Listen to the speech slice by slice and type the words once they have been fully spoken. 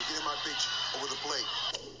pitch over the plate.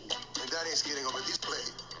 And that is getting over this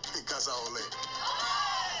plate in Casa Ole.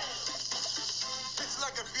 It's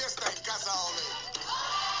like a fiesta in Casa Ole.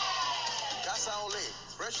 Casa Ole,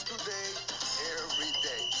 fresh today, every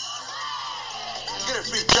day. Get a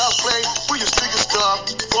free child play, put your sticker stuff,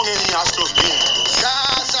 from any Astros team.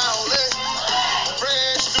 Casa Ole,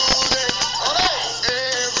 fresh today, ole,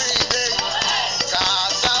 every day.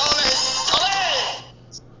 Casa Ole,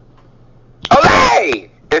 ole. Ole!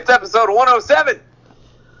 It's episode 107.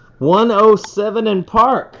 107 in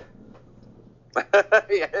Park.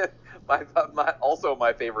 Yeah, also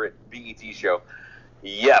my favorite BET show.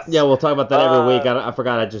 Yes. Yeah, we'll talk about that every week. I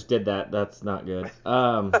forgot I just did that. That's not good.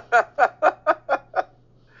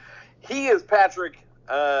 He is Patrick.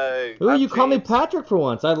 Ooh, you call me Patrick for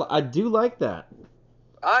once. I do like that.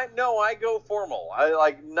 I know. I go formal. I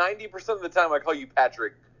like 90% of the time I call you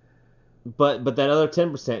Patrick. But that other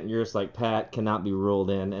 10%, you're just like, Pat cannot be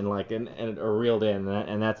ruled in or reeled in,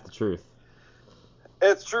 and that's the truth.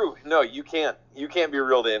 It's true. No, you can't. You can't be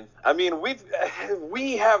reeled in. I mean,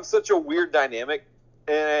 we have such a weird dynamic,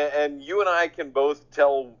 and you and I can both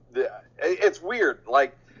tell. It's weird.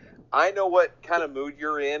 Like, I know what kind of mood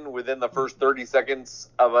you're in within the first 30 seconds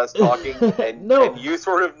of us talking, and, No. and you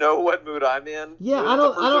sort of know what mood I'm in. Yeah,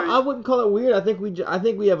 I wouldn't call it weird. I think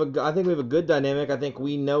we have a good dynamic. I think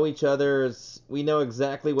we know each other's. We know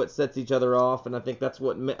exactly what sets each other off, and I think that's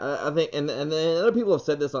what I think. And other people have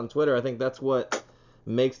said this on Twitter. I think that's what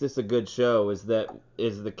makes this a good show is the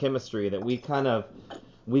chemistry that we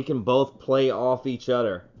can both play off each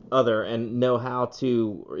other and know how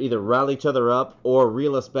to either rile each other up or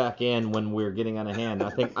reel us back in when we're getting out of hand.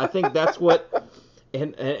 I think that's what,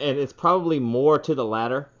 and it's probably more to the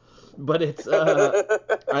latter, but it's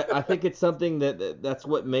I think it's something that's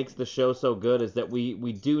what makes the show so good is that we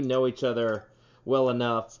do know each other well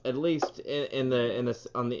enough, at least in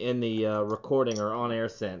the recording or on air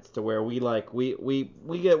sense, to where we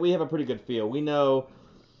have a pretty good feel. We know.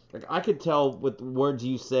 Like, I could tell with the words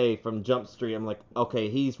you say from Jump Street, I'm like, okay,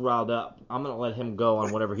 he's riled up. I'm going to let him go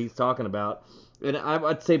on whatever he's talking about. And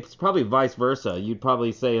I'd say it's probably vice versa. You'd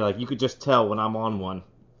probably say, like, you could just tell when I'm on one.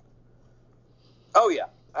 Oh, yeah,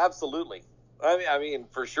 absolutely. I mean,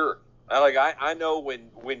 for sure. I know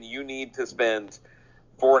when you need to spend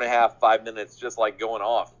 4.5, 5 minutes just, like, going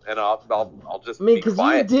off, and I'll just be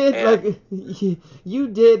quiet. You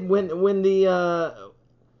did when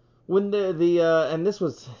and this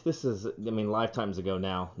is I mean lifetimes ago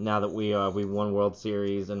now that we won World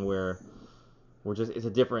Series and we're just it's a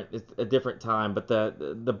different time, but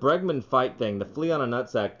the Bregman fight thing, the flea on a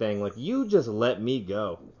nutsack thing, like, you just let me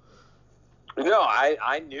go. No,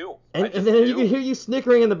 I knew. And then you can hear you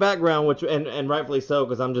snickering in the background, which and rightfully so,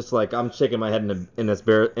 because I'm just like, I'm shaking my head in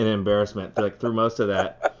embarrassment through most of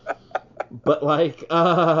that. But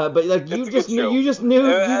you just knew.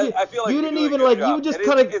 I feel like you didn't even like. Job. You just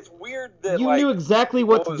kind of. It's weird that you knew exactly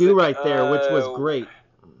what to do right there, which was great.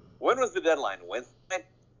 When was the deadline? Wednesday.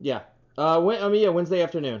 Yeah. Wednesday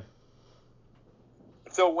afternoon.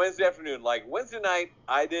 So Wednesday afternoon, like Wednesday night,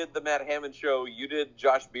 I did the Matt Hammond show. You did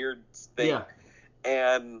Josh Beard's thing. Yeah.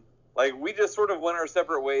 And like we just sort of went our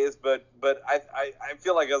separate ways. But I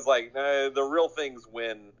feel like I was like the real thing's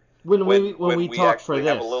when we talk for this,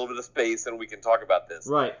 have a little bit of space and we can talk about this.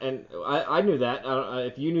 Right, and I knew that.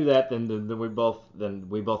 If you knew that, then we both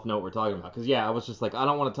know what we're talking about. Because I was just like, I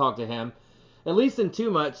don't want to talk to him, at least in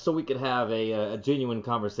too much, so we could have a genuine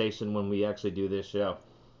conversation when we actually do this show.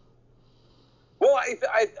 Well,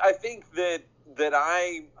 I think that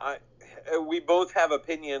we both have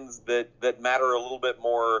opinions that matter a little bit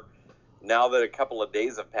more now that a couple of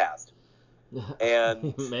days have passed.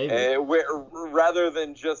 And rather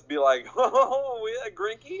than just be like,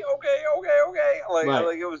 Grinky, okay, like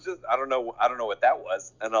it was just I don't know what that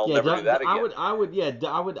was, and I'll never do that again. I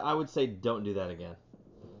would say don't do that again.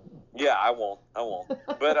 Yeah, I won't.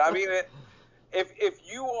 But I mean, if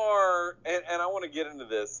you are, and I want to get into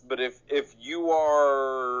this, but if you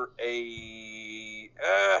are I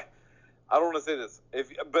don't want to say this,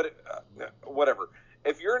 whatever.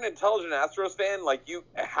 If you're an intelligent Astros fan, like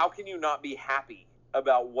how can you not be happy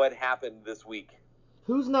about what happened this week?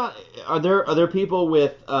 Who's not? Are there people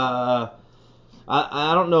with? I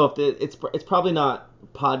don't know if it's probably not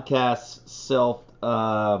podcast self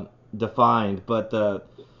defined, but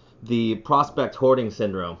the prospect hoarding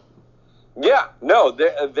syndrome. Yeah, no,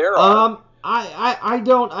 there are. I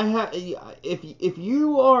don't. I have. If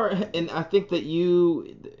you are, and I think that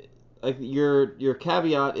you, like your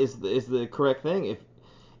caveat is the correct thing.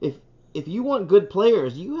 If you want good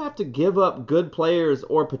players, you have to give up good players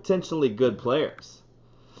or potentially good players.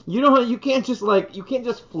 You can't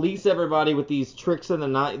just fleece everybody with these tricks in the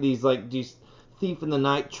night, these thief in the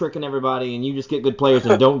night tricking everybody, and you just get good players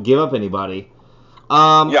and don't give up anybody.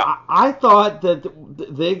 Yeah. I thought that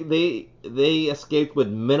they escaped with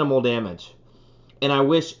minimal damage, and I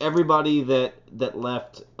wish everybody that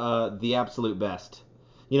left the absolute best.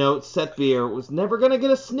 You know, Seth Beer was never gonna get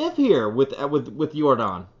a sniff here with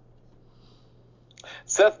Jordan.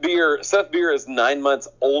 Seth Beer is 9 months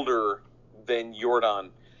older than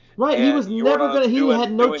Jordan. Right, and he was never gonna. He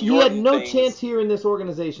had no things. chance here in this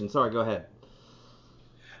organization. Sorry, go ahead.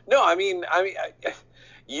 No, I mean,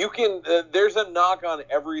 you can. There's a knock on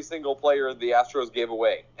every single player the Astros gave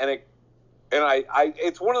away, and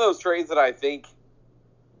it's one of those trades that I think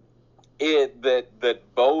that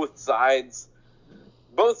both sides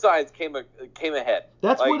came ahead.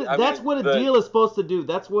 That's what a deal is supposed to do.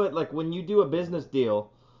 That's what, like, when you do a business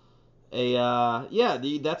deal,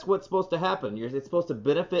 that's what's supposed to happen. It's supposed to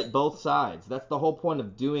benefit both sides. That's the whole point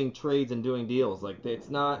of doing trades and doing deals. Like, it's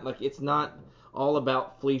not all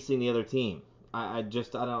about fleecing the other team. I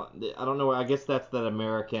don't know. I guess that's that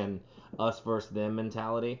American us versus them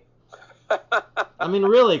mentality. I mean,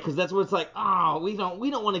 really, because that's what it's like. Oh, we don't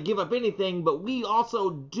want to give up anything, but we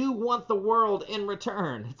also do want the world in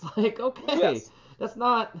return. It's like, okay, yes. That's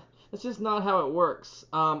just not how it works.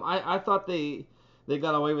 I thought they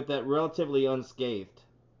got away with that relatively unscathed.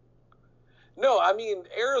 No, I mean,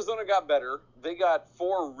 Arizona got better. They got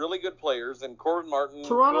 4 really good players, and Corbin Martin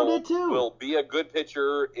will be a good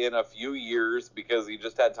pitcher in a few years because he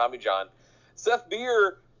just had Tommy John. Seth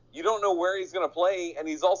Beer, you don't know where he's going to play, and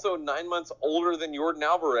he's also 9 months older than Jordan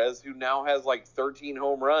Alvarez, who now has like 13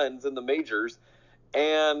 home runs in the majors.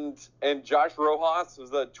 And Josh Rojas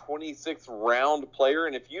was a 26th round player,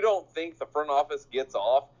 and if you don't think the front office gets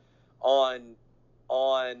off on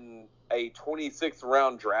a 26th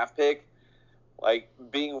round draft pick, like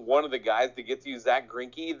being one of the guys that gets you Zach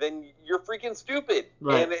Greinke, then you're freaking stupid.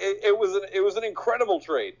 Right. And it was an incredible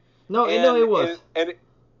trade. No, it was. And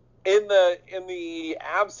in the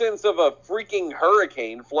absence of a freaking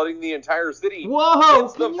hurricane flooding the entire city, whoa,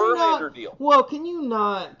 it's the Verlander deal. Whoa, can you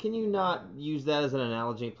not use that as an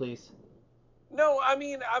analogy, please? No, I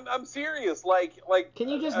mean I'm serious. Like can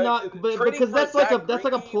you just not? Because that's like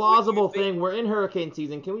a plausible thing. We're in hurricane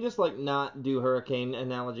season. Can we just not do hurricane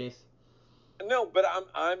analogies? No, but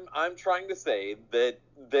I'm trying to say that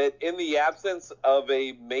in the absence of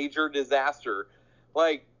a major disaster,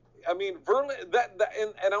 like, I mean, and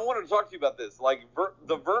I wanted to talk to you about this. Like,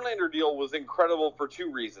 the Verlander deal was incredible for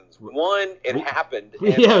 2 reasons. One, it happened.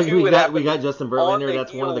 And two, we got Justin Verlander.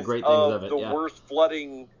 That's one of the great things of it. The worst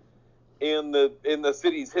flooding in the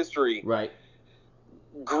city's history. Right.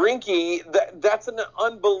 Greinke, that's an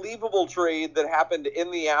unbelievable trade that happened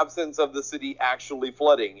in the absence of the city actually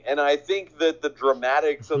flooding. And I think that the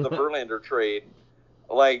dramatics of the Verlander trade,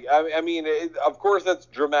 like, I mean, of course that's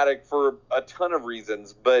dramatic for a ton of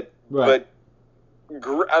reasons, but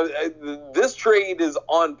this trade is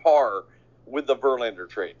on par with the Verlander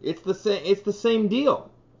trade. It's the same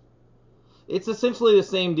deal. It's essentially the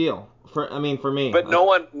same deal. For me. But no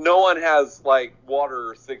one has like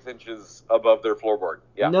water 6 inches above their floorboard.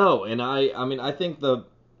 Yeah. No, and I think the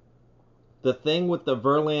thing with the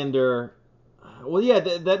Verlander, well, yeah,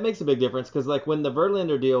 that makes a big difference because like when the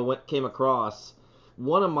Verlander deal came across,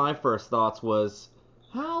 one of my first thoughts was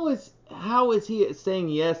how is he saying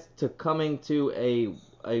yes to coming to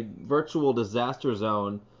a virtual disaster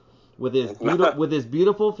zone with his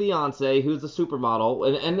beautiful fiance, who's a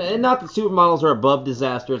supermodel, and not that supermodels are above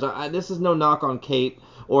disasters. This is no knock on Kate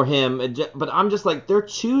or him, but I'm just like, they're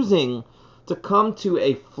choosing to come to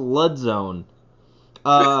a flood zone,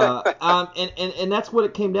 and that's what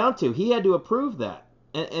it came down to. He had to approve that,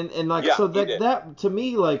 and like, yeah, so that to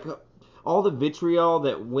me, like, all the vitriol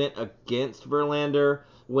that went against Verlander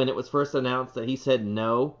when it was first announced that he said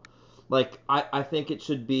no. Like, I think it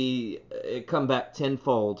should come back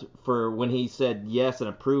tenfold for when he said yes and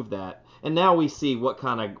approved that. And now we see what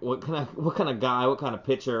kind of guy, what kind of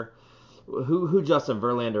pitcher, who Justin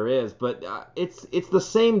Verlander is. But it's the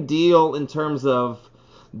same deal in terms of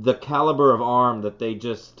the caliber of arm that they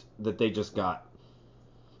just got.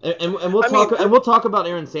 And we'll talk about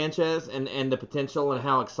Aaron Sanchez and the potential and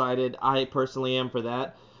how excited I personally am for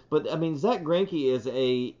that. But I mean, Zach Greinke is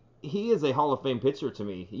a Hall of Fame pitcher to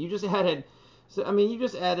me. You just added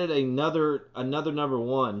another number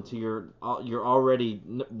one to your already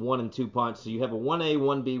 1 and 2 punch. So you have a 1A,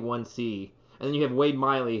 1B, 1C, and then you have Wade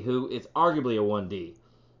Miley, who is arguably a 1D.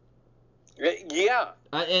 Yeah.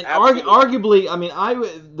 And arguably, I mean,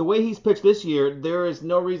 the way he's pitched this year, there is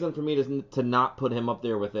no reason for me to not put him up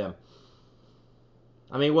there with them.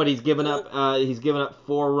 I mean, what he's given up? He's given up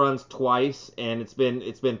 4 runs twice, and it's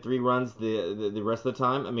been 3 runs the rest of the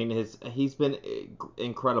time. I mean, he's been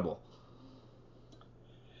incredible.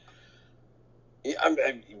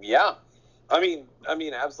 Yeah. I mean,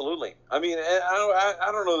 absolutely. I mean, I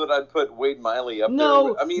don't know that I'd put Wade Miley up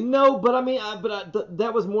there. I mean, no, but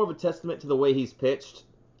that was more of a testament to the way he's pitched,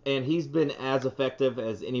 and he's been as effective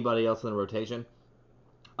as anybody else in the rotation.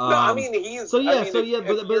 No, I mean he's. So 1A, 1B,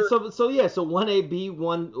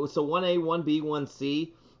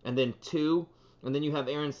 1C, and then 2, and then you have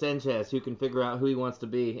Aaron Sanchez who can figure out who he wants to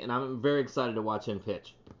be, and I'm very excited to watch him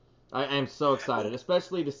pitch. I am so excited,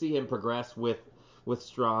 especially to see him progress with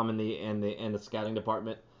Strom and the scouting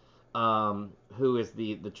department, who is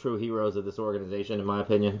the true heroes of this organization in my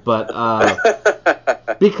opinion. But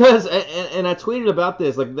because and I tweeted about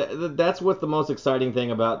this, like that's what's the most exciting thing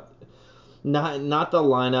about. Not the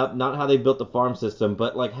lineup, not how they built the farm system,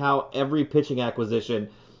 but like how every pitching acquisition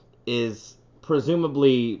is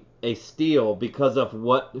presumably a steal because of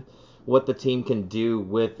what the team can do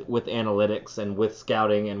with analytics and with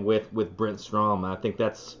scouting and with Brent Strom. I think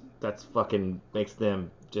that's fucking makes them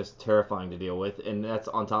just terrifying to deal with, and that's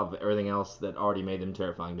on top of everything else that already made them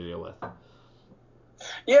terrifying to deal with.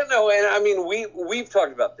 Yeah, no, and I mean we've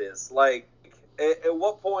talked about this, like. At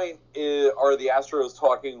what point are the Astros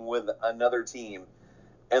talking with another team,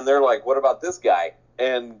 and they're like, "What about this guy?"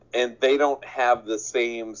 And they don't have the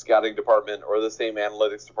same scouting department or the same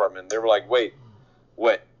analytics department. They were like, "Wait,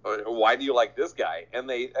 what? Why do you like this guy?" And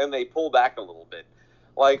they pull back a little bit.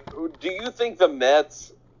 Like, do you think the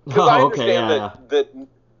Mets? Because I understand that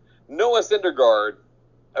Noah Syndergaard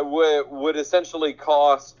would essentially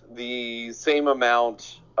cost the same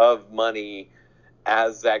amount of money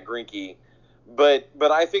as Zach Greinke. But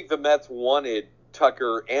I think the Mets wanted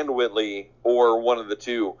Tucker and Whitley or one of the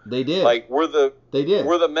two. They did. Like were the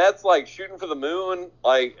Mets like shooting for the moon?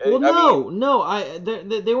 Like they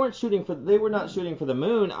weren't shooting for. They were not shooting for the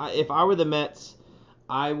moon. If I were the Mets,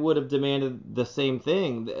 I would have demanded the same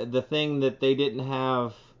thing. The thing that they didn't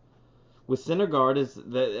have with Syndergaard is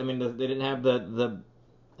that they didn't have the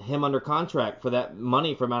him under contract for that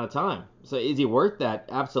money for amount of time. So is he worth that?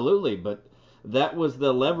 Absolutely, but. That was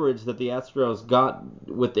the leverage that the Astros got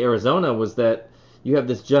with Arizona, was that you have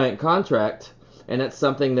this giant contract, and that's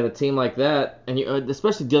something that a team like that, and you,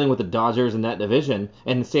 especially dealing with the Dodgers in that division,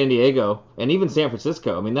 and San Diego, and even San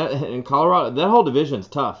Francisco. I mean, that in Colorado, that whole division's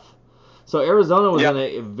tough. So Arizona was in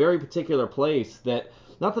a very particular place that,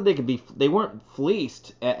 not that they weren't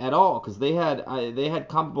fleeced at all, because they had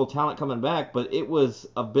comparable talent coming back, but it was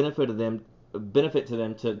a benefit to them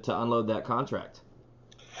to unload that contract.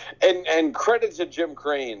 And credit to Jim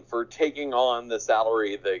Crane for taking on the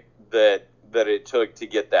salary that it took to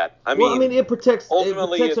get that. I mean, it protects him from Garrett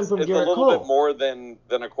Cole. It's a little bit more than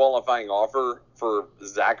a qualifying offer for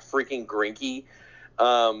Zach freaking Greinke.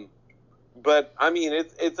 But I mean,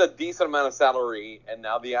 it's a decent amount of salary, and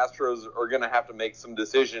now the Astros are going to have to make some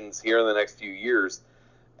decisions here in the next few years,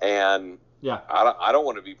 and. Yeah, I don't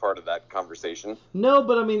want to be part of that conversation. No,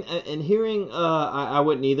 but I mean, and hearing, I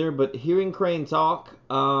wouldn't either, but hearing Crane talk,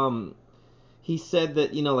 he said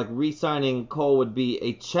that, like re-signing Cole would be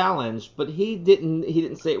a challenge, but he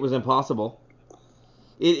didn't say it was impossible.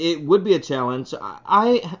 It would be a challenge.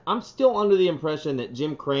 I'm still under the impression that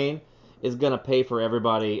Jim Crane is going to pay for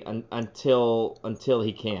everybody until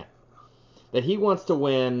he can't. That he wants to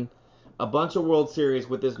win a bunch of World Series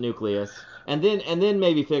with this nucleus. And then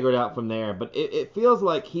maybe figure it out from there. But it feels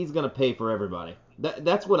like he's going to pay for everybody.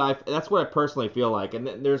 That's what I personally feel like.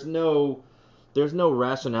 And there's no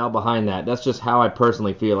rationale behind that. That's just how I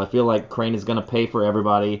personally feel. I feel like Crane is going to pay for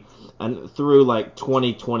everybody and through like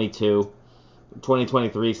 2022,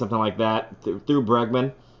 2023, something like that, through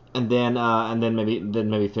Bregman, and then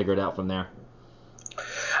maybe figure it out from there.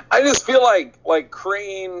 I just feel like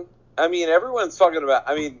Crane. I mean, everyone's talking about.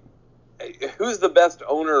 I mean, who's the best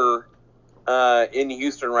owner in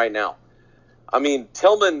Houston right now? I mean,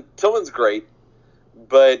 Tillman's great,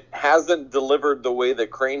 but hasn't delivered the way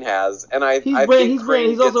that Crane has. And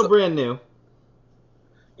he's also brand new.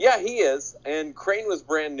 Yeah, he is. And Crane was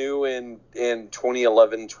brand new in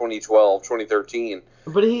 2011, 2012, 2013.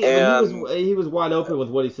 But he was wide open with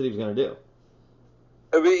what he said he was going to do.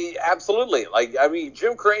 I mean, absolutely.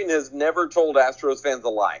 Jim Crane has never told Astros fans a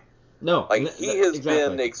lie. No. He has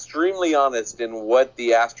been extremely honest in what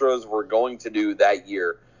the Astros were going to do that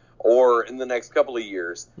year or in the next couple of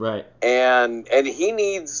years. Right. And he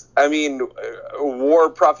needs, war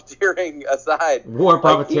profiteering aside. War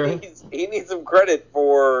profiteering? He needs some credit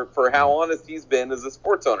for how honest he's been as a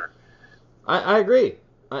sports owner. I agree.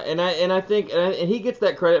 And I think he gets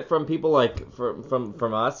that credit from people like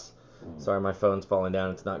from us. Sorry, my phone's falling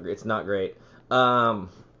down. It's not. It's not great. I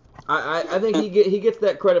think he gets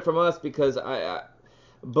that credit from us because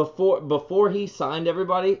before he signed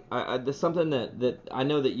everybody, there's something that I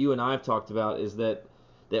know that you and I have talked about is that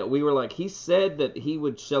we were like, he said that he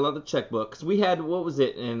would shell out the checkbook because we had, what was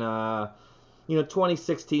it, in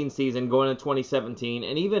 2016 season going into 2017,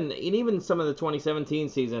 and even some of the 2017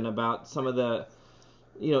 season about some of the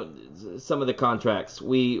contracts.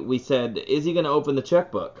 We said, is he going to open the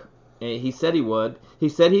checkbook? And he said he would. He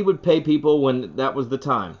said he would pay people when that was the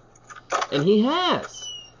time, and he has.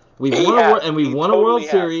 We've won a World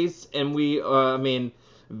Series, and we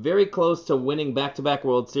very close to winning back-to-back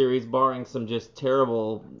World Series, barring some just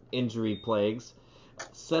terrible injury plagues.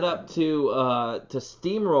 Set up to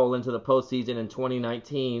steamroll into the postseason in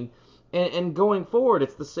 2019, and going forward,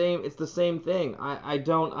 it's the same thing.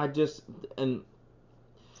 And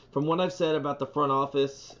from what I've said about the front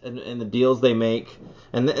office and the deals they make,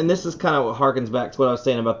 and this is kind of what harkens back to what I was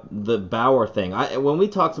saying about the Bauer thing. When we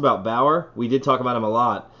talked about Bauer, we did talk about him a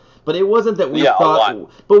lot. But it wasn't that we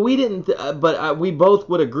thought, but we didn't. But we both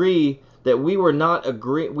would agree that we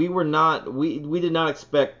did not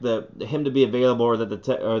expect him to be available or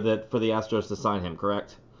that for the Astros to sign him.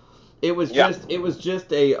 Correct? It was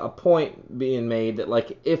just a point being made that,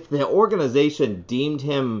 like, if the organization deemed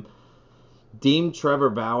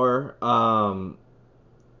Trevor Bauer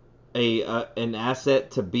an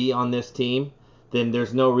asset to be on this team, then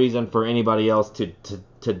there's no reason for anybody else to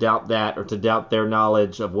doubt that or to doubt their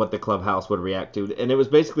knowledge of what the clubhouse would react to. And it was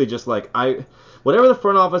basically just like, whatever the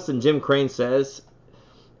front office and Jim Crane says,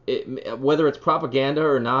 whether it's propaganda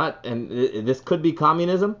or not, and this could be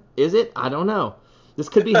communism, is it? I don't know. This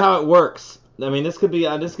could be how it works. I mean, this could be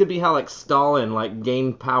how, like, Stalin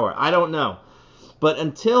gained power. I don't know. But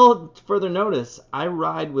until further notice, I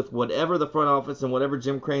ride with whatever the front office and whatever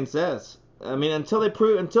Jim Crane says. I mean, until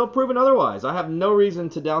proven otherwise, I have no reason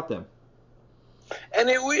to doubt them. And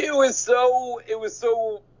it was so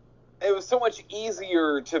much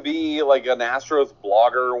easier to be like an Astros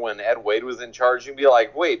blogger when Ed Wade was in charge and be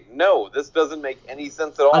like, wait, no, this doesn't make any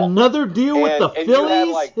sense at all. Another deal with the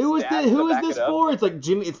Phillies? Had, who is this for? It's like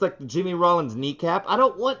Jimmy Rollins' kneecap. I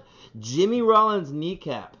don't want Jimmy Rollins'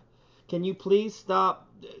 kneecap. Can you please stop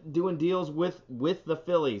doing deals with the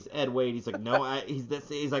Phillies, Ed Wade? He's like, no, he's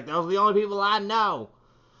like, those are the only people I know.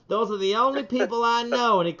 Those are the only people I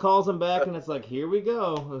know. And he calls them back, and it's like, here we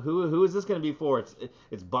go. Who is this going to be for?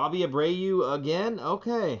 It's Bobby Abreu again?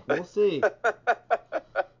 Okay, we'll see.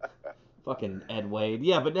 Fucking Ed Wade.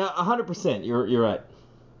 Yeah, but 100%, you're right.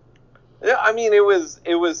 Yeah, I mean, it was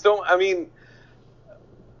so, I mean,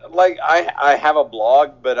 like, I have a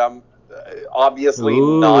blog, but I'm obviously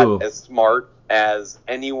not as smart as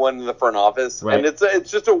anyone in the front office, right. And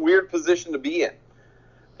it's just a weird position to be in.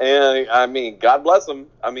 And I mean, God bless him.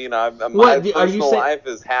 I mean, my personal life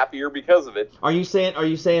is happier because of it. Are you saying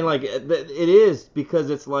like it is because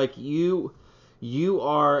it's like you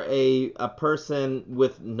are a person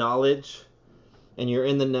with knowledge, and you're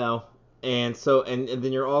in the know, and so and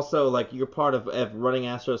then you're also like you're part of running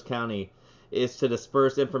Astros County is to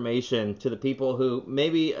disperse information to the people who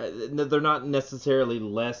maybe they're not necessarily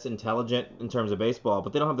less intelligent in terms of baseball,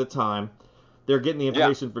 but they don't have the time. They're getting the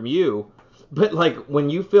information from you. But, like, when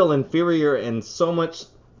you feel inferior and so much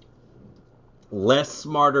less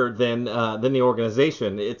smarter than the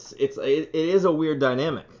organization, it is a weird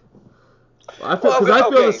dynamic. I feel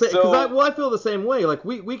the same way. Like,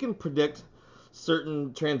 we can predict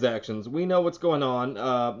certain transactions. We know what's going on.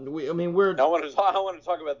 I want to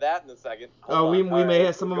talk about that in a second. We may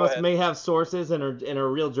have some of us may have sources and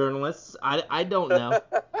are real journalists. I don't know.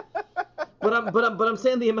 but I'm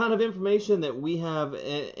saying the amount of information that we have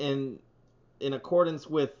in accordance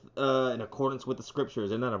with the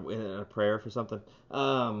scriptures, and not a prayer for something.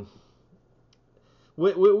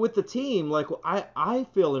 With the team, like I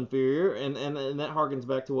feel inferior, and that harkens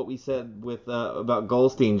back to what we said with about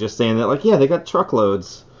Goldstein, just saying that like they got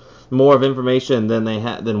truckloads more of information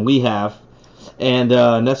than we have, and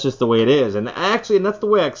that's just the way it is, and that's the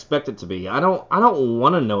way I expect it to be. I don't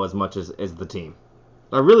want to know as much as the team,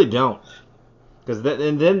 I really don't, because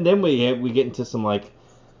then we get into some like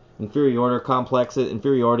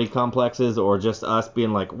inferiority complexes, or just us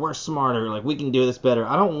being like we're smarter, like we can do this better.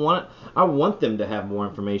 I want them to have more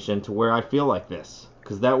information to where I feel like this,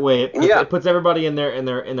 because that way it puts everybody in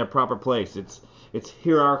their proper place. It's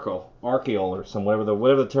hierarchical, or some whatever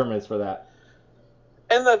the term is for that.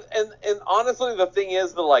 And honestly, the thing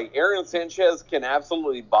is that like Aaron Sanchez can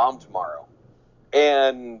absolutely bomb tomorrow,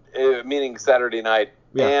 and meaning Saturday night,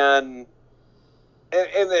 and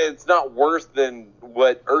it's not worse than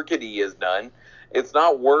what Urquidy has done. it's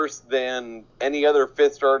not worse than any other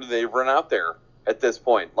fifth starter they've run out there at this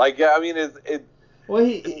point. Like, I mean,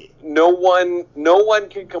 Well, no one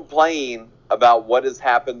can complain about what has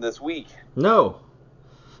happened this week. No,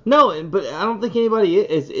 but I don't think anybody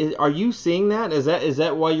is. Are you seeing that? Is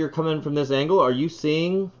that why you're coming from this angle? Are you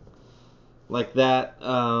seeing like that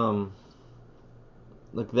on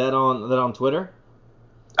Twitter?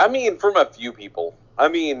 I mean, from a few people. I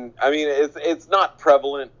mean, it's not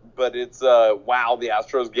prevalent, but it's wow, the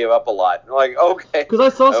Astros gave up a lot. Like, okay, because I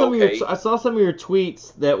saw some of your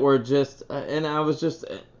tweets that were just, and I was just,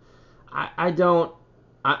 I know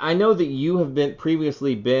that you have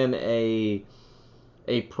previously been a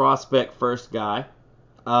prospect first guy,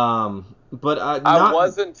 but I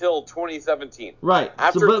was until 2017. Right.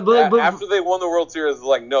 After after they won the World Series, it was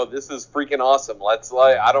like, no, this is freaking awesome.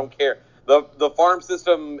 I don't care. The farm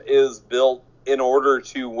system is built in order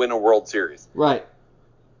to win a World Series. Right.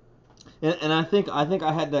 And I think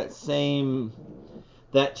I had that same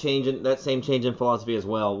change in philosophy as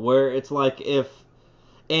well, where it's like if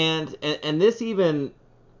and this even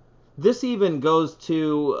goes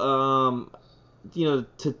to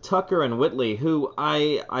to Tucker and Whitley, who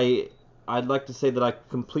I'd like to say that I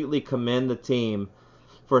completely commend the team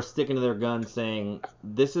for sticking to their guns, saying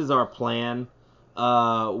this is our plan.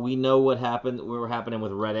 We know what were happening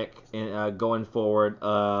with Reddick going forward,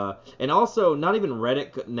 and also not even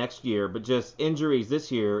Reddick next year, but just injuries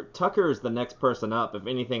this year. Tucker is the next person up if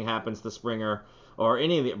anything happens to Springer or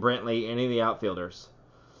Brantley, any of the outfielders.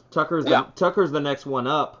 Tucker's the next one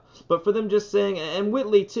up. But for them just saying, and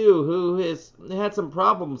Whitley too, who has had some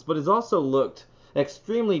problems, but has also looked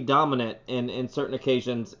extremely dominant in certain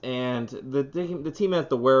occasions, and the team has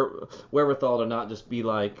the wherewithal to not just be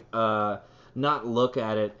like. Not look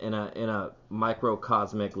at it in a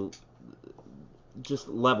microcosmic just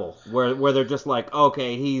level where they're just like,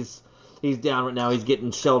 okay, he's down right now, he's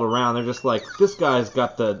getting shelled around. They're just like, this guy's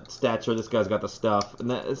got the stature, this guy's got the stuff,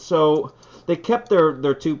 and so they kept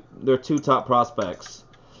their two top prospects,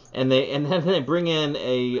 and then they bring in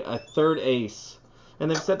a third ace,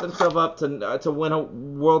 and they've set themselves up to win a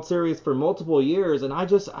World Series for multiple years, and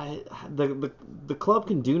the club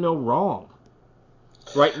can do no wrong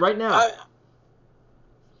right now.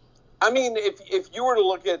 I mean, if you were to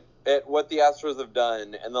look at what the Astros have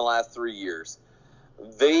done in the last 3 years,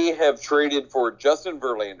 they have traded for Justin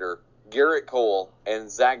Verlander, Garrett Cole, and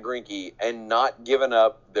Zach Greinke, and not given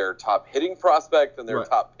up their top hitting prospect and their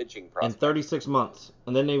top pitching prospect. In 36 months.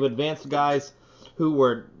 And then they've advanced guys who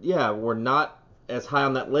were not as high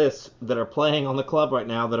on that list that are playing on the club right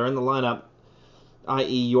now, that are in the lineup,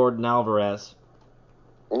 i.e. Yordan Alvarez.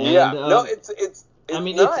 Yeah, no, it's I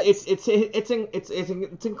mean, nuts. it's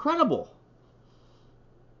incredible.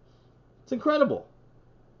 It's incredible.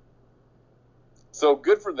 So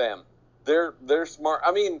good for them. They're smart.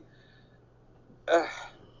 I mean,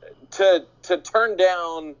 to turn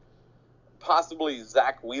down possibly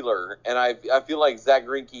Zach Wheeler, and I feel like Zach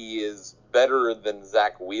Greinke is better than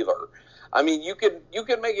Zach Wheeler. I mean, you could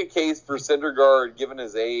make a case for Syndergaard given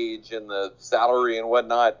his age and the salary and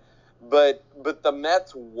whatnot, but the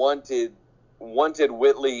Mets wanted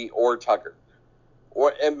Whitley or Tucker,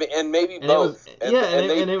 and maybe both.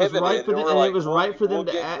 It was right for them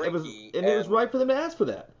to ask for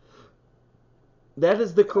that. That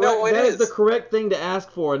is the correct. That is the correct thing to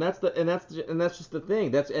ask for, and that's just the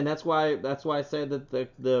thing. That's why I said that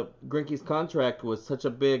the Greinke's contract was such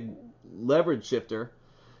a big leverage shifter,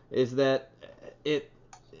 is that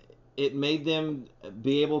it made them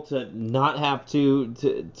be able to not have to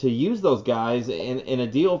use those guys in a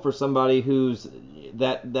deal for somebody who's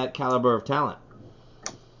that caliber of talent.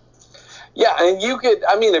 Yeah, and you could,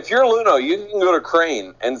 I mean, if you're Luno, you can go to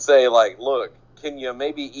Crane and say, like, look, can you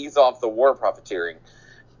maybe ease off the war profiteering?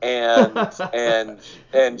 And war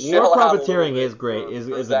profiteering is great,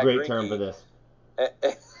 is a great term for this.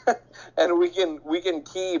 And we can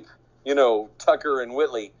keep, Tucker and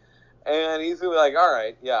Whitley. And he's going to be like, all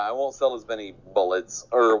right, yeah, I won't sell as many bullets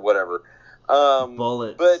or whatever.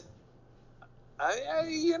 Bullets. But,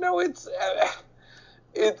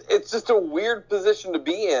 it's just a weird position to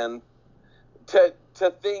be in to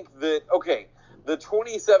think that, okay, the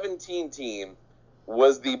 2017 team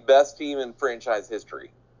was the best team in franchise history.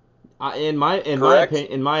 In my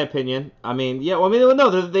opinion, I mean, yeah, well, I mean, no,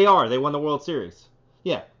 they are. They won the World Series.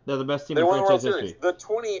 Yeah. They're the best team in franchise history. But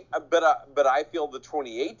I feel the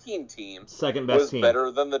 2018 team second best was team. Better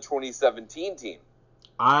than the 2017 team.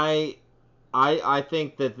 I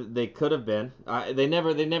think that they could have been. They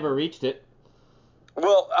never reached it.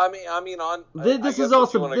 Well, I mean, on this is all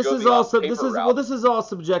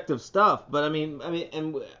subjective stuff. But I mean,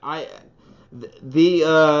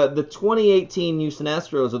 The 2018 Houston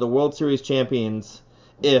Astros are the World Series champions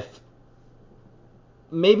if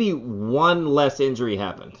maybe one less injury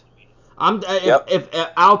happened. If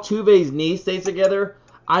Altuve's knee stays together,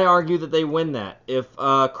 I argue that they win that. If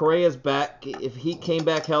Correa's back, if he came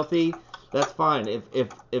back healthy, that's fine. If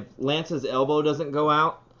Lance's elbow doesn't go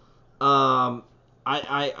out,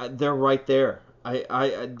 they're right there.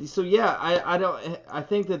 I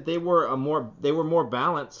think that they were more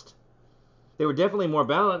balanced. They were definitely more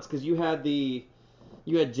balanced because you had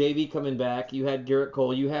JV coming back, you had Garrett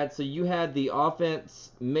Cole, you had the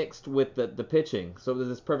offense mixed with the pitching. So there's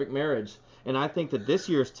this perfect marriage. And I think that this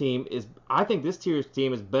year's team is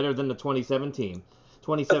better than the 2017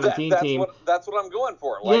 team. That's what I'm going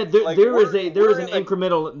for. There is an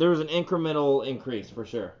incremental increase for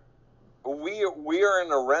sure. We are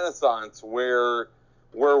in a renaissance where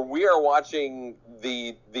we are watching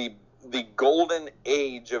the golden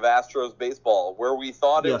age of Astros baseball, where we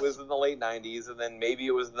thought it was in the late 90s and then maybe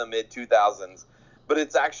it was in the mid 2000s, but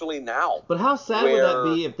it's actually now. But how sad would that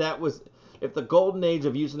be if the golden age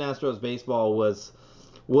of Houston Astros baseball was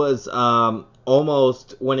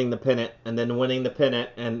almost winning the pennant and then winning the pennant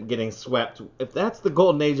and getting swept? If that's the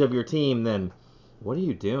golden age of your team, then what are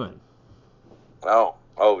you doing? Oh,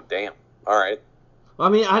 damn. All right. I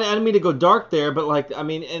mean, I didn't mean to go dark there, but I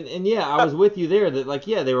was with you there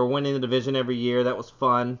that they were winning the division every year. That was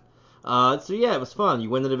fun. It was fun. You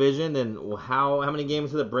win the division, then how many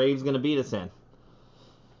games are the Braves going to beat us in?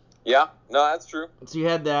 Yeah, no, that's true. So you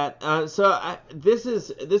had that. This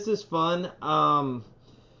is fun.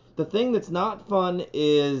 The thing that's not fun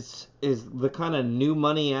is the kind of new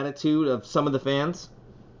money attitude of some of the fans.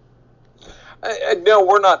 No,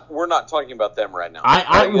 we're not talking about them right now.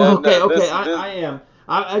 I am.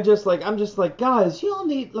 I'm just like, guys, y'all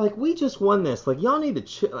need, we just won this. Y'all need to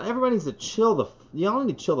chill. Everybody needs to chill y'all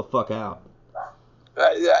need to chill the fuck out.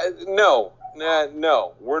 No,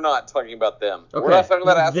 we're not talking about them. Okay. We're not talking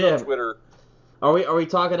about Astro Twitter. Are we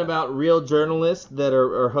talking about real journalists that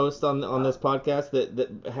are hosts on this podcast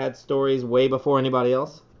that had stories way before anybody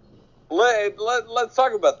else? Let's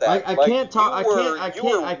talk about that. I can't talk. You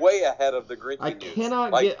were way ahead of the Grinchy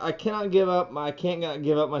news. I cannot give up my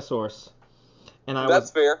source. And that's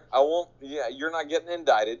fair. I won't. Yeah, you're not getting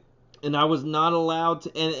indicted. And I was not allowed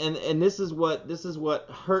to. And this is what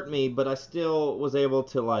hurt me. But I still was able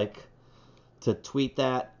to tweet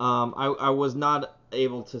that. I was not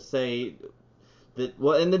able to say that.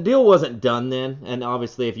 Well, and the deal wasn't done then. And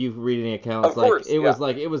obviously, if you read any accounts, I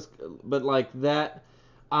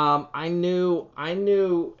knew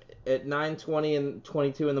at 9:20 and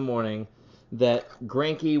 22 in the morning that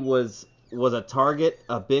Greinke was a target,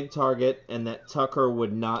 a big target, and that Tucker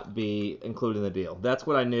would not be included in the deal. That's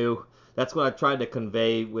what I knew. That's what I tried to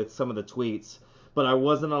convey with some of the tweets. But I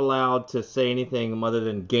wasn't allowed to say anything other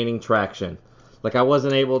than gaining traction. I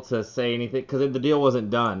wasn't able to say anything because the deal wasn't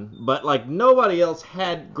done. But nobody else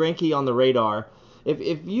had Greinke on the radar.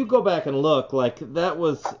 If you go back and look, that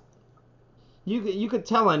was. You could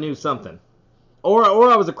tell I knew something, or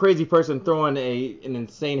I was a crazy person throwing an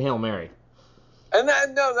insane Hail Mary. And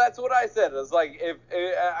that's what I said. It was if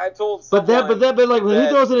I told someone. But when he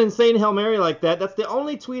throws an insane Hail Mary like that, that's the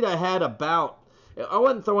only tweet I had about. I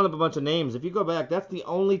wasn't throwing up a bunch of names. If you go back, that's the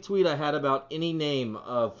only tweet I had about any name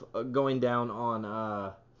of going down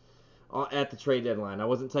on at the trade deadline. I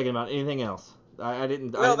wasn't talking about anything else. I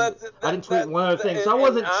didn't tweet one other thing. So I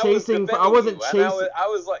wasn't chasing. I was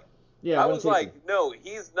like. Yeah, I was no,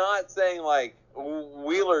 he's not saying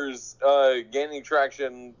Wheeler's gaining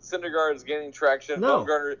traction, Syndergaard's gaining traction,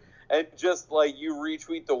 Bumgarner, and just you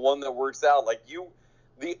retweet the one that works out.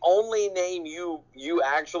 The only name you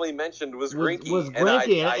actually mentioned was Greinke. And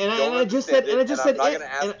I just said, I'm not going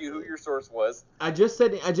to ask you who your source was. I just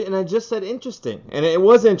said interesting, and it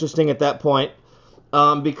was interesting at that point,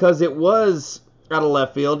 because it was out of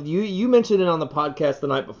left field. You mentioned it on the podcast the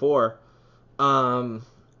night before.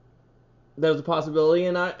 That was a possibility,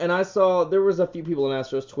 and I saw there was a few people on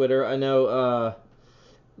Astros Twitter. I know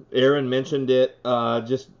Aaron mentioned it,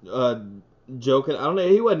 just joking. I don't know.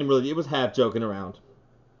 He wasn't really. It was half joking around.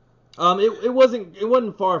 It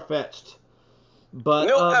wasn't far fetched, but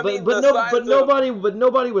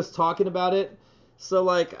nobody was talking about it. So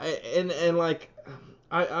I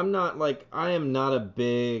am not a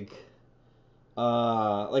big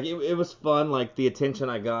it was fun the attention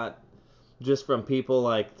I got just from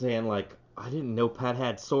people saying I didn't know Pat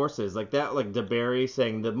had sources that. DeBerry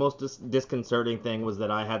saying the most disconcerting thing was that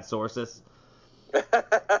I had sources,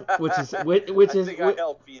 which is I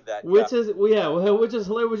helped feed that. Which is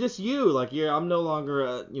hilarious. Just you I'm no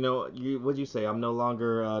longer what'd you say? I'm no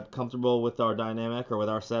longer comfortable with our dynamic or with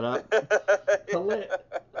our setup.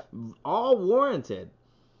 all warranted.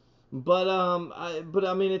 But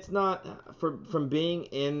I mean, it's not from being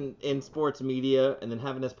in sports media and then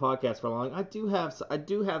having this podcast for long. I do have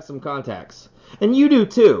some contacts, and you do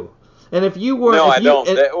too. And if you were, No, if I you, don't.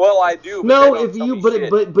 and, Well, I do. But no, they don't if tell you, me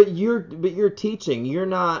but shit. you're teaching. You're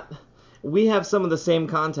not. We have some of the same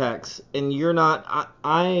contacts, and you're not.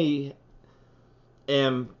 I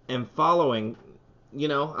am following. You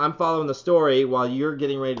know, I'm following the story while you're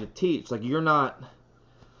getting ready to teach. Like you're not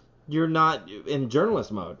in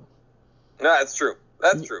journalist mode. No, that's true.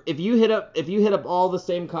 That's true. If you hit up all the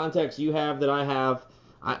same contacts you have that I have,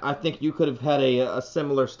 I think you could have had a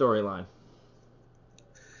similar storyline.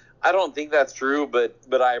 I don't think that's true, but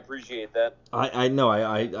I appreciate that. I know.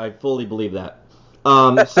 I fully believe that.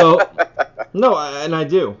 So no, and I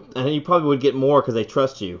do, and you probably would get more because they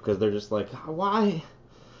trust you, because they're just like, why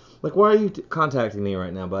are you contacting me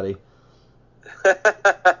right now, buddy?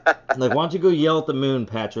 Like, why don't you go yell at the moon,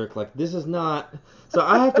 Patrick? Like, this is not. So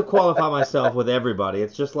I have to qualify myself with everybody.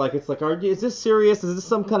 It's like, is this serious? Is this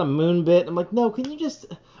some kind of moon bit? I'm like, no. Can you just?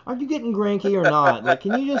 Are you getting cranky or not? Like,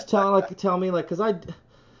 can you just tell me, like, because I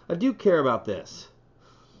do care about this.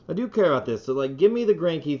 I do care about this. So, like, give me the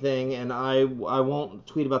Granky thing, and I won't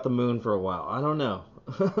tweet about the moon for a while. I don't know.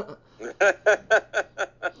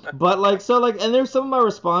 But, like, so, like, and there's some of my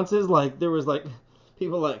responses, like, there was, like,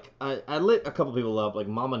 people, like, I lit a couple people up. Like,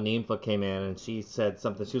 Mama Nympha came in, and she said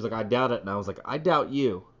something. She was like, I doubt it. And I was like, I doubt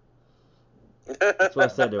you. That's what I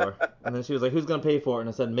said to her. And then she was like, who's going to pay for it? And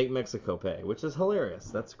I said, make Mexico pay, which is hilarious.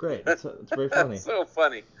 That's great. It's very funny. That's so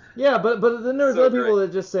funny. Yeah, but then there was So other people great.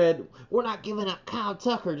 that just said, we're not giving up Kyle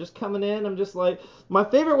Tucker, just coming in. I'm just like, my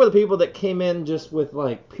favorite were the people that came in just with,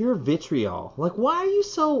 like, pure vitriol. Like, why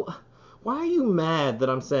are you mad that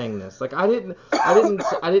I'm saying this? Like, I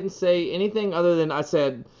didn't say anything other than I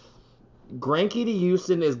said, Granky to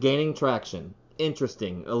Houston is gaining traction.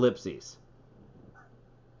 Interesting, ellipses.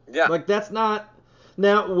 Yeah. Like, that's not.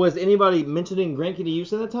 Now, was anybody mentioning Granky to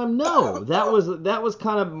Houston at the time? No. That was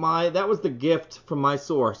kind of that was the gift from my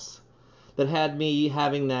source that had me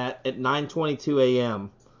having that at 9:22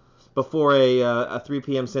 a.m. before a 3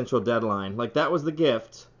 p.m. Central deadline. Like, that was the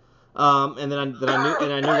gift. And then I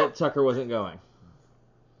knew that Tucker wasn't going.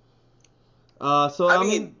 So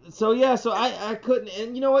I couldn't,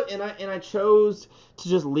 and you know what, and I chose to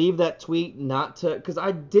just leave that tweet, not to, because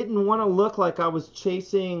I didn't want to look like I was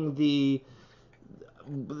chasing to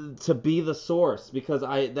be the source, because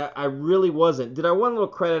I really wasn't. Did I want a little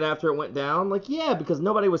credit after it went down? Like, yeah, because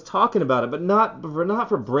nobody was talking about it, but not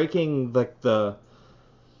for breaking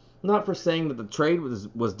not for saying that the trade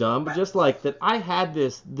was done, but just like that I had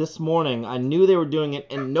this morning. I knew they were doing it,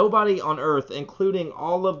 and nobody on earth, including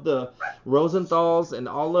all of the Rosenthals and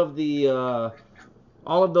all of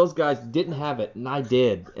those guys, didn't have it, and I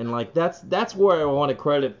did. And like that's where I wanted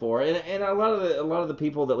credit for. And a lot of the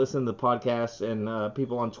people that listen to the podcast and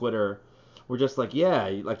people on Twitter were just like, yeah,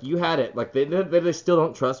 like you had it. Like they still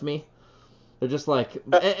don't trust me. They're just like,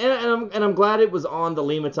 and I'm glad it was on the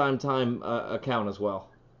Lima Time account as well.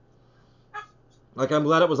 Like, I'm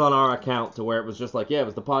glad it was on our account to where it was just like, yeah, it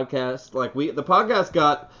was the podcast. Like, the podcast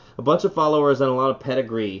got a bunch of followers and a lot of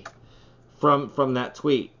pedigree from that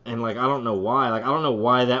tweet. And like, I don't know why. Like, I don't know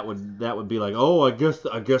why that would be like, oh, I guess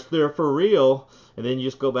they're for real. And then you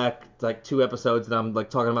just go back like 2 episodes and I'm like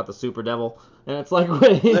talking about the Super Devil, and it's like,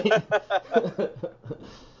 wait.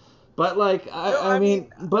 But like, I mean,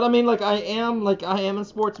 like, I am in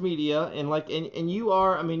sports media, and like, and you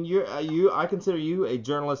are. I mean, I consider you a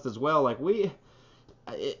journalist as well. Like,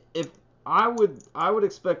 if I would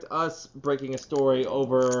expect us breaking a story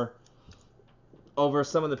over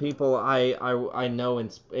some of the people I know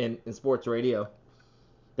in sports radio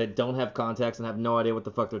that don't have contacts and have no idea what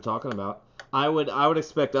the fuck they're talking about. I would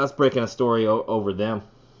expect us breaking a story over them,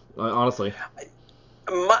 honestly.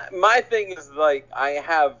 My thing is, like, I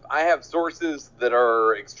have sources that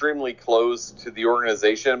are extremely close to the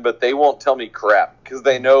organization, but they won't tell me crap because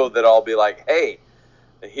they know that I'll be like, hey,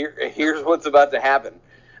 here's what's about to happen.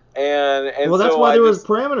 And well, that's so why there was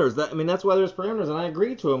parameters. That's why there's parameters, and I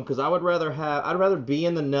agree to them, because I'd rather be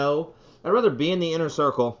in the know. I'd rather be in the inner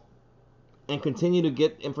circle and continue to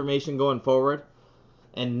get information going forward,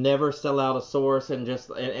 and never sell out a source and just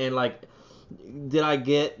and like, did I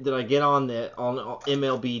get on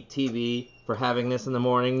MLB TV for having this in the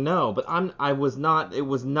morning? No, but I was not. It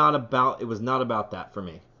was not about that for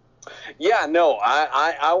me. Yeah, no,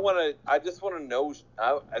 I just want to know.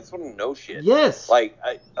 I just want to know shit. Yes. Like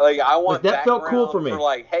I want that felt cool for me. For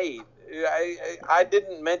like, hey, I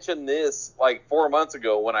didn't mention this like 4 months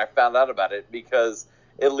ago when I found out about it because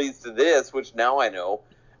it leads to this, which now I know.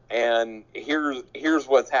 and here's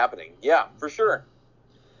what's happening. Yeah, for sure.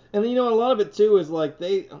 And a lot of it too is like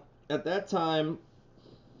they at that time,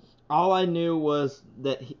 all I knew was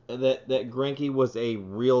that that Greinke was a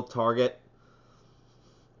real target,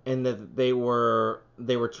 and that they were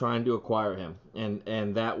trying to acquire him,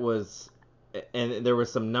 and that was, and there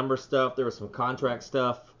was some number stuff, there was some contract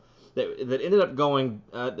stuff that ended up going.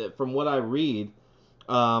 From what I read,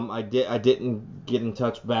 I didn't get in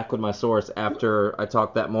touch back with my source after I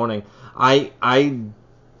talked that morning. I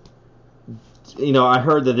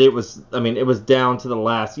heard that it was down to the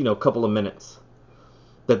last couple of minutes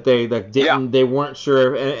that they weren't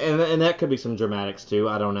sure, and that could be some dramatics too.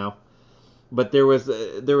 I don't know, but there was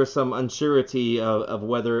some unsurety of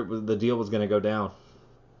whether the deal was going to go down.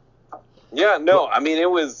 Yeah, no, I mean it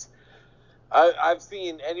was. I've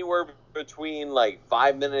seen anywhere between like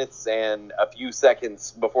 5 minutes and a few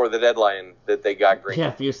seconds before the deadline that they got Greinke. Yeah,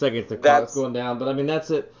 a few seconds the clock's going down, but I mean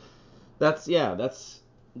that's it. That's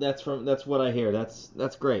what I hear.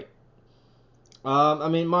 That's great. Go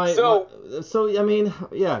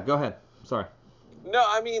ahead. Sorry. No,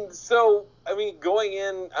 going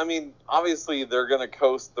in, obviously they're going to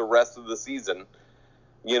coast the rest of the season,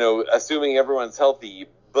 assuming everyone's healthy.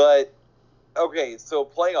 But, okay, so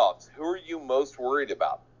playoffs, who are you most worried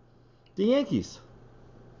about? The Yankees.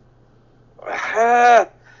 The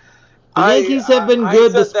Yankees have been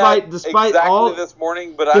good despite exactly all this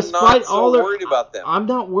morning, but I'm not so worried about them. I'm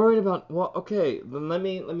not worried about. Well, okay, then let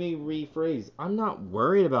me rephrase. I'm not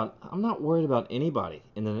worried about anybody.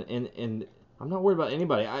 And I'm not worried about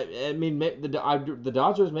anybody. I mean the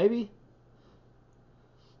Dodgers maybe.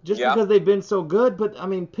 Just because they've been so good, but I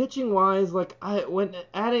mean pitching wise, like I was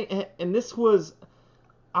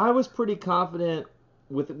pretty confident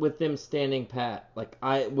with them standing pat. Like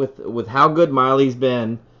with how good Miley's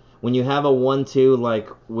been. When you have a 1-2 like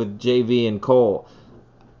with JV and Cole,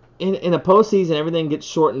 in a postseason everything gets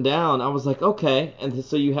shortened down. I was like, okay, and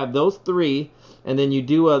so you have those three, and then you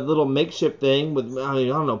do a little makeshift thing with I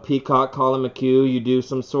don't know, Peacock, Colin McHugh. You do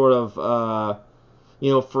some sort of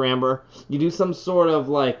Framber. You do some sort of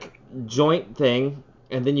like joint thing,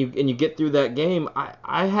 and then you get through that game.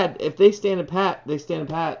 I had, if they stood pat,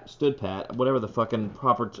 whatever the fucking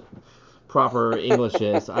proper English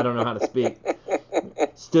is. I don't know how to speak.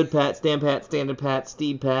 Stood pat, stand pat, standing pat,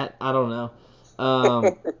 steed pat. I don't know.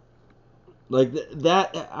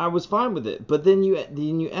 That I was fine with it. But then you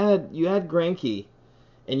add Greinke,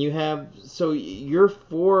 and you have your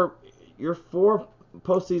four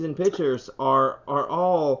postseason pitchers are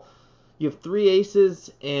all, you have three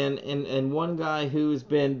aces and one guy who's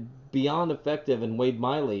been beyond effective in Wade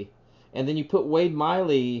Miley, and then you put Wade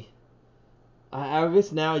Miley. I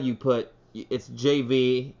guess now you put it's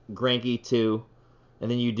JV, Greinke 2, and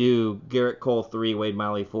then you do Garrett Cole 3, Wade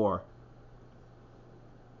Miley 4.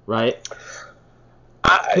 Right?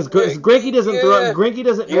 Because Greinke doesn't throw. Greinke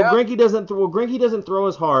doesn't throw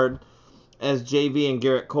as hard as JV and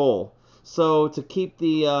Garrett Cole. So to keep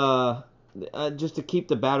the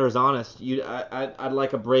batters honest, I'd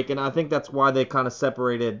like a break, and I think that's why they kind of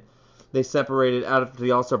separated. They separated out of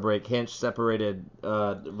the All-Star break. Hinch separated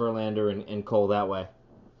Verlander and Cole that way.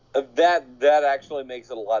 That actually makes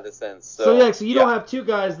a lot of sense. So you don't have two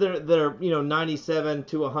guys that are 97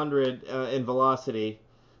 to 100 in velocity,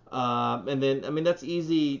 and then that's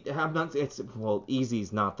easy. Easy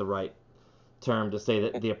is not the right term to say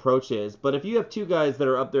that the approach is, but if you have two guys that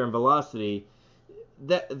are up there in velocity,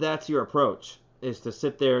 that's your approach, is to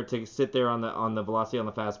sit there on the velocity on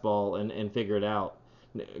the fastball and figure it out.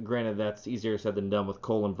 Granted, that's easier said than done with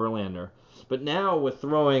Cole and Verlander, but now with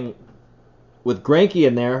throwing with Greinke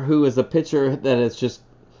in there, who is a pitcher that has just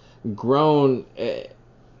grown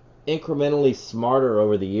incrementally smarter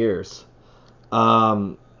over the years,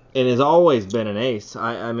 and has always been an ace.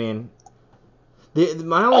 My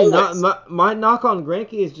knock on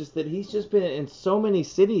Greinke is just that he's just been in so many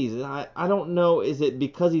cities, and I don't know, is it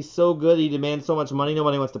because he's so good he demands so much money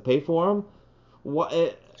nobody wants to pay for him?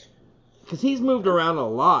 Because he's moved around a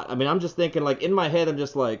lot. I mean, I'm just thinking, like, in my head, I'm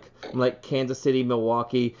like Kansas City,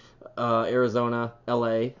 Milwaukee, Arizona,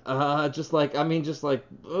 LA. Ugh.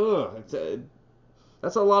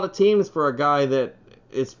 That's a lot of teams for a guy that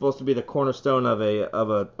is supposed to be the cornerstone of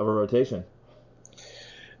a rotation.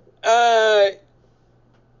 That's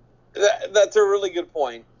a really good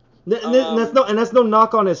point. That's no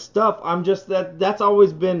knock on his stuff. I'm just that's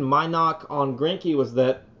always been my knock on Greinke, was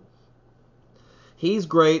that he's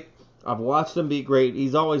great. I've watched him be great.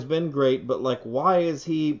 He's always been great, but like, why is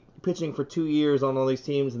he pitching for 2 years on all these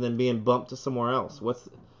teams and then being bumped to somewhere else? What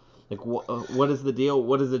is the deal?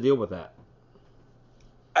 What is the deal with that?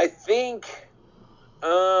 I think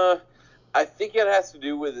I think it has to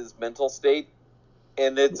do with his mental state,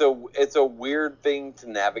 and it's a weird thing to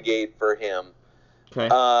navigate for him. Okay.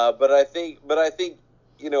 But I think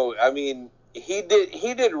I mean, he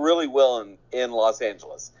did really well in Los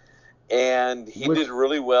Angeles, and he did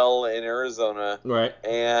really well in Arizona. Right.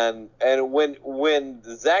 And when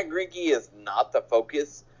Zach Greinke is not the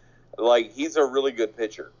focus, like, he's a really good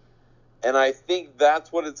pitcher. And I think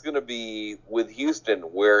that's what it's going to be with Houston,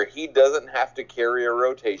 where he doesn't have to carry a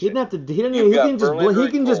rotation. He didn't have to. He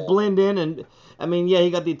can just blend in, and I mean, yeah,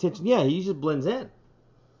 he got the attention. Yeah, he just blends in.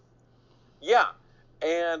 Yeah,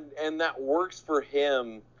 and that works for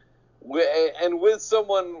him. And with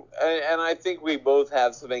someone, and I think we both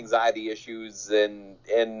have some anxiety issues and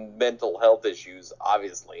mental health issues,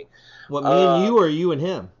 obviously. What, me and you, or you and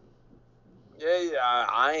him? Yeah,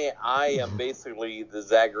 I am basically the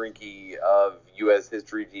Zach Greinke of U.S.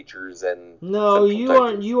 history teachers and. No, you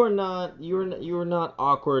aren't. You are not. You are not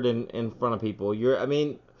awkward in front of people. I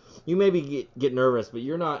mean, you maybe get nervous, but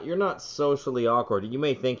you're not. You're not socially awkward. You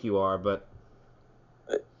may think you are, but.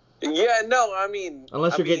 Yeah, no, I mean.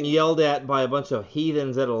 Unless you're getting yelled at by a bunch of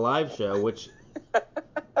heathens at a live show, which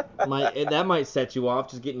might set you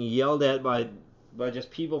off. Just getting yelled at by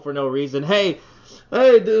just people for no reason. Hey,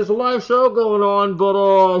 there's a live show going on, but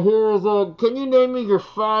here's can you name me your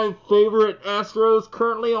 5 favorite Astros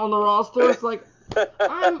currently on the roster? It's like,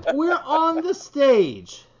 we're on the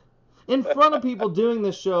stage in front of people doing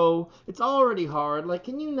the show. It's already hard. Like,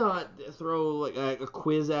 can you not throw like a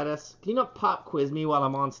quiz at us? Can you not pop quiz me while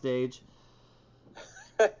I'm on stage?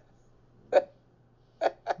 But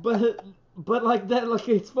like that, like,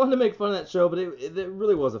 it's fun to make fun of that show, but it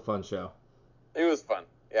really was a fun show. It was fun,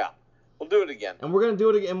 yeah. We'll do it again. And we're gonna do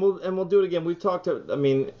it again. We'll do it again. We've talked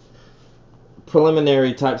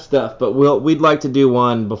preliminary type stuff, but we'd like to do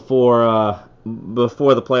one before the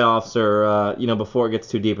playoffs, or before it gets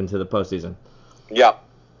too deep into the postseason. Yeah,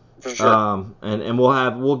 for sure. And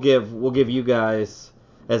we'll give you guys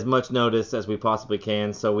as much notice as we possibly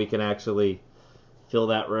can, so we can actually fill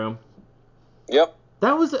that room. Yep.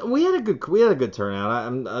 We had a good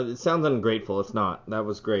turnout. It sounds ungrateful. It's not. That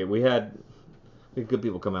was great. We had good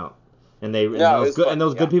people come out, and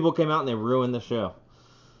those good people came out and they ruined the show.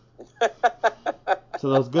 So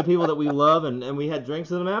those good people that we love, and we had drinks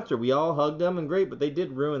with them after. We all hugged them and great, but they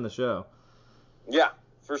did ruin the show. Yeah,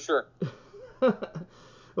 for sure.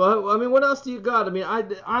 Well, I mean, what else do you got? I mean,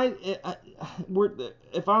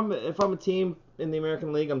 if I'm a team in the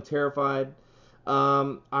American League, I'm terrified.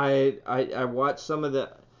 I watched some of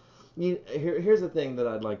the. Here's the thing that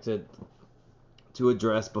I'd like to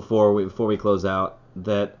address before we close out,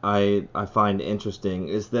 that I find interesting,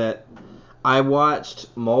 is that I watched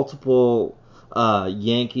multiple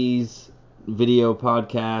Yankees video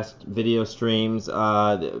streams,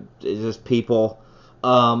 just people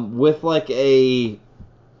with like a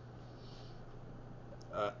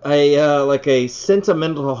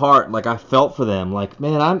sentimental heart. Like, I felt for them. Like,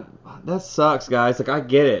 man, that sucks, guys. Like, I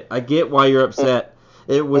get it. I get why you're upset.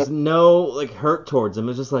 It was no like hurt towards them. It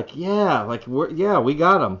was just like, yeah, like we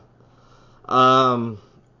got them.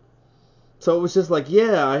 So it was just like,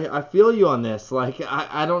 yeah, I feel you on this. Like,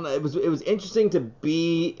 I don't know. It was interesting to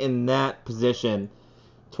be in that position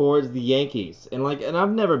towards the Yankees, and I've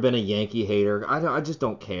never been a Yankee hater. I just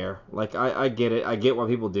don't care. Like, I get it. I get what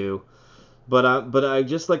people do, but I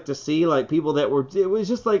just like to see like people that were. It was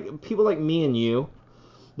just like people like me and you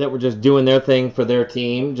that were just doing their thing for their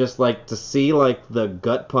team. Just like to see like the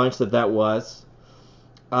gut punch that was.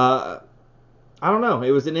 I don't know. It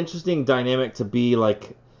was an interesting dynamic to be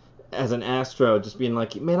like, as an Astro, just being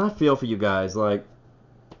like, man, I feel for you guys. Like,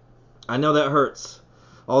 I know that hurts.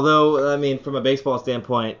 Although, I mean, from a baseball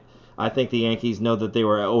standpoint, I think the Yankees know that they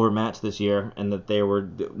were overmatched this year, and that they were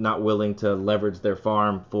not willing to leverage their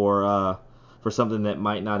farm for something that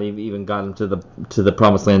might not even got them to the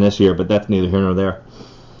promised land this year. But that's neither here nor there.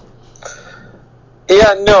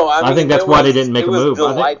 Yeah, no, I mean, think that's why they didn't make a move.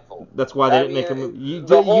 Delightful. That's why they didn't make a move.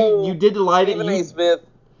 You did delight it. Stephen A. Smith.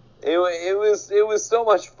 It was so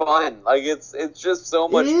much fun. Like, it's just so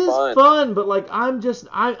much fun. It is fun, but like, I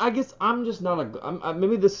guess I'm just not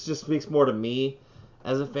maybe this just speaks more to me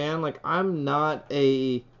as a fan. Like, I'm not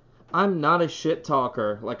a shit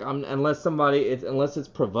talker. Like, unless it's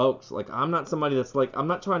provoked. Like, I'm not somebody that's like, I'm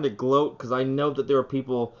not trying to gloat, because I know that there are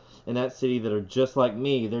people in that city that are just like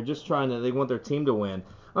me. They're just they want their team to win.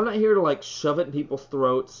 I'm not here to like shove it in people's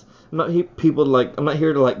throats. I'm not here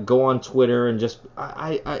to like go on Twitter and just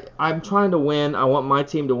I'm trying to win. I want my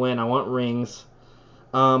team to win. I want rings.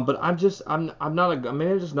 But I'm just not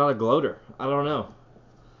a gloater. I don't know.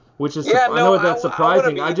 Which is I know that's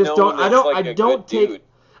surprising. I just don't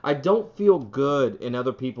I don't feel good in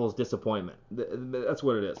other people's disappointment. That's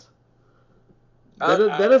what it is.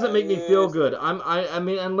 That doesn't make me feel good. I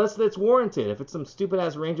mean, unless it's warranted. If it's some stupid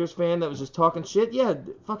ass Rangers fan that was just talking shit, yeah,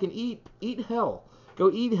 fucking eat hell.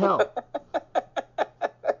 Go eat hell.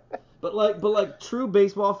 But like true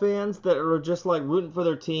baseball fans that are just like rooting for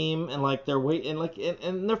their team and like they're waiting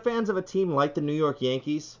and they're fans of a team like the New York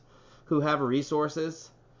Yankees, who have resources,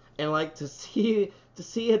 and like to see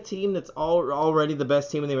a team that's already the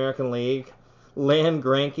best team in the American League land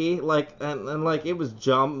Greinke, like and like it was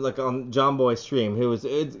on John Boy's stream.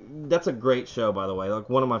 That's a great show, by the way, like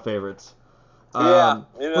one of my favorites. Yeah,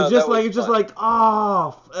 was just like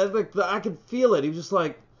I could feel it. He was just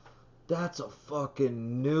like, that's a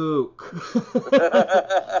fucking nuke.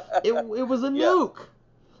 it was a nuke.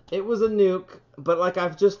 It was a nuke. But like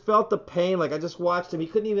I've just felt the pain. Like I just watched him. He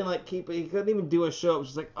couldn't even He couldn't even do a show. It was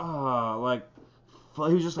just like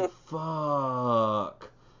he was just like fuck.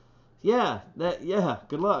 Yeah,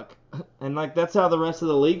 good luck. And like that's how the rest of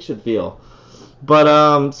the league should feel.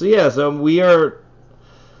 But so we are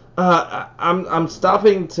I'm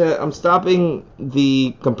stopping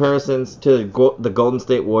the comparisons to the Golden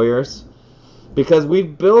State Warriors because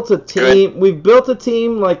we've built a team. We've built a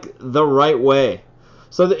team like the right way.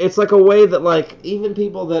 So it's like a way that like even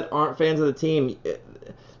people that aren't fans of the team,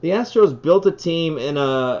 the Astros built a team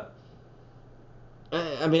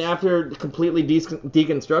after completely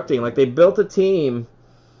deconstructing, like they built a team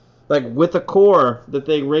like with a core that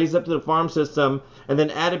they raised up to the farm system and then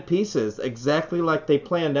added pieces exactly like they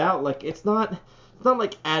planned out. Like it's not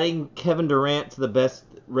like adding Kevin Durant to the best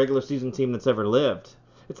regular season team that's ever lived.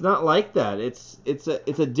 It's not like that. It's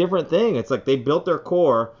a different thing. It's like they built their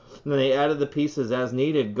core and then they added the pieces as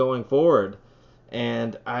needed going forward.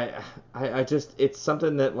 And I just it's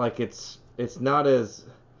something that like it's not as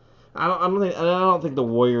I don't think the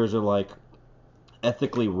Warriors are like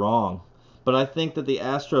ethically wrong, but I think that the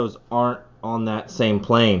Astros aren't on that same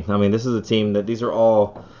plane. I mean, this is a team that these are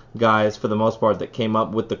all guys for the most part that came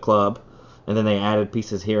up with the club, and then they added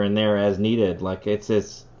pieces here and there as needed. Like it's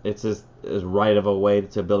as right of a way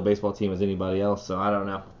to build a baseball team as anybody else. So I don't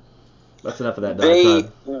know. That's enough of that.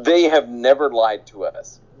 They have never lied to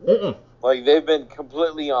us. Mm-mm. Like they've been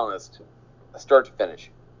completely honest, start to finish.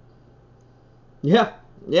 Yeah,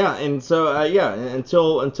 and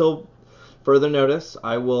so until further notice,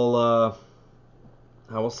 I will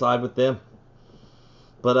side with them.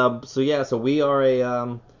 But so we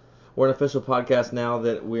are we're an official podcast now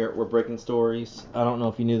that we're breaking stories. I don't know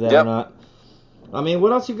if you knew that or not. I mean,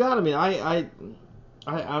 what else you got? I mean,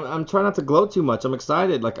 I'm trying not to gloat too much. I'm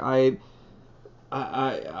excited. Like I've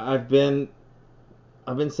been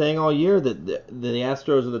saying all year that the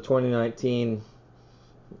Astros are the 2019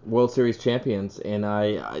 World Series champions, and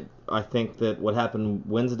I think that what happened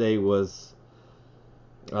Wednesday was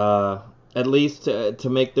at least to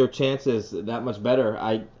make their chances that much better.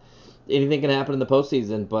 Anything can happen in the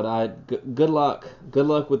postseason, but good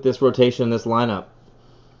luck with this rotation, this lineup.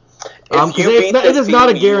 Because it is not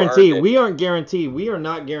a guarantee. We aren't guaranteed. We are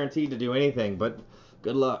not guaranteed to do anything, but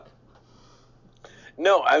good luck.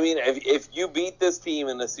 No, I mean, if you beat this team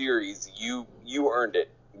in a series, you earned it.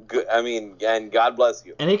 Good, I mean, and God bless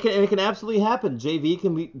you. And it can absolutely happen. JV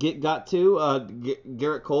can got to.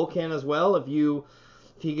 Garrett Cole can as well. If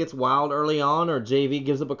he gets wild early on, or JV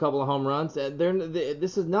gives up a couple of home runs,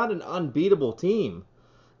 this is not an unbeatable team.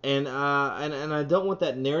 And I don't want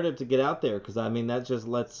that narrative to get out there, because I mean that's just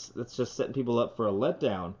setting people up for a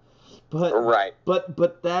letdown. But right.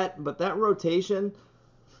 But that rotation,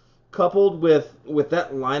 coupled with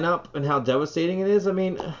that lineup and how devastating it is, I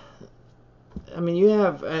mean you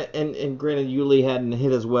have and granted Yuli hadn't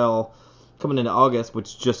hit as well coming into August,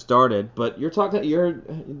 which just started, but the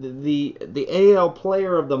AL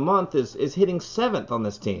Player of the Month is hitting 7th on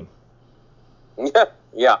this team.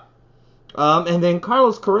 Yeah. And then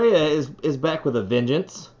Carlos Correa is back with a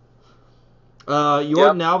vengeance.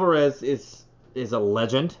 Yordan Alvarez is a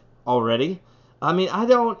legend already. I mean,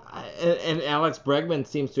 and Alex Bregman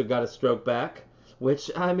seems to have got a stroke back, which,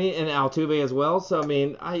 I mean, and Altuve as well. So, I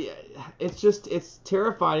mean, it's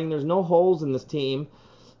terrifying. There's no holes in this team.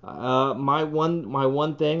 My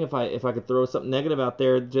one thing, if I could throw something negative out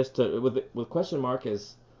there, just with question mark,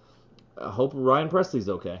 is I hope Ryan Presley's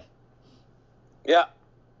okay. Yeah.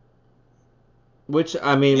 Which,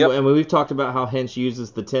 I mean, and we've talked about how Hinch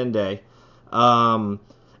uses the 10-day. And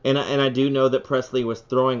I do know that Presley was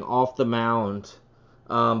throwing off the mound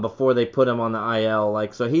before they put him on the IL.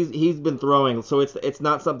 Like, so he's been throwing, so it's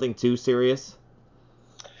not something too serious.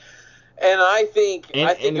 And I think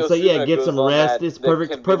so get some rest. It's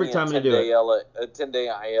perfect time to do it. A 10-day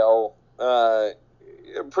IL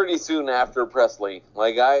pretty soon after Presley.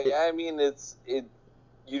 Like I mean,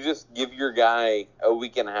 you just give your guy a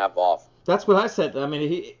week and a half off. That's what I said. I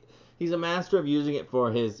mean, he's a master of using it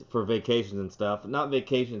for vacations and stuff. Not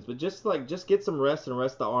vacations, but just get some rest and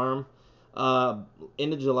rest the arm.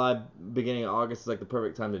 End of July, beginning of August is like the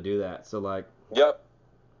perfect time to do that. So like. Yep.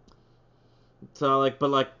 So like,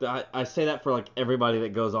 but like I say that for like everybody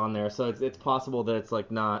that goes on there. So it's possible that it's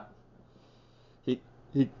like not. I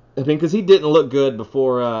mean, because he didn't look good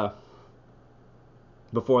before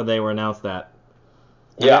they were announced that.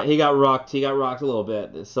 Yeah. He got rocked. He got rocked a little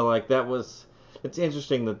bit. So like that was. It's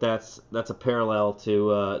interesting that's a parallel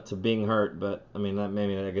to being hurt, but I mean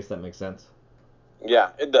I guess that makes sense.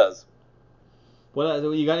 Yeah, it does. What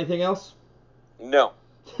you got anything else? No,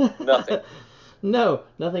 nothing. No,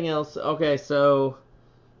 nothing else. Okay, so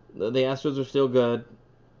the Astros are still good.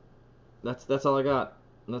 That's all I got.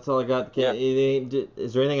 That's all I got.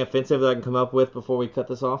 Is there anything offensive that I can come up with before we cut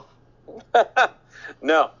this off?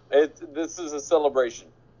 No, this is a celebration.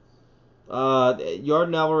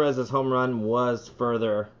 Yordan Alvarez's home run was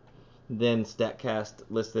further than Statcast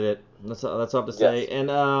listed it. That's all I have to say. Yes.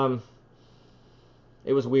 And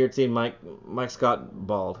it was weird seeing Mike Scott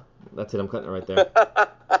bald. That's it. I'm cutting it right there.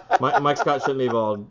 Mike Scott shouldn't be bald.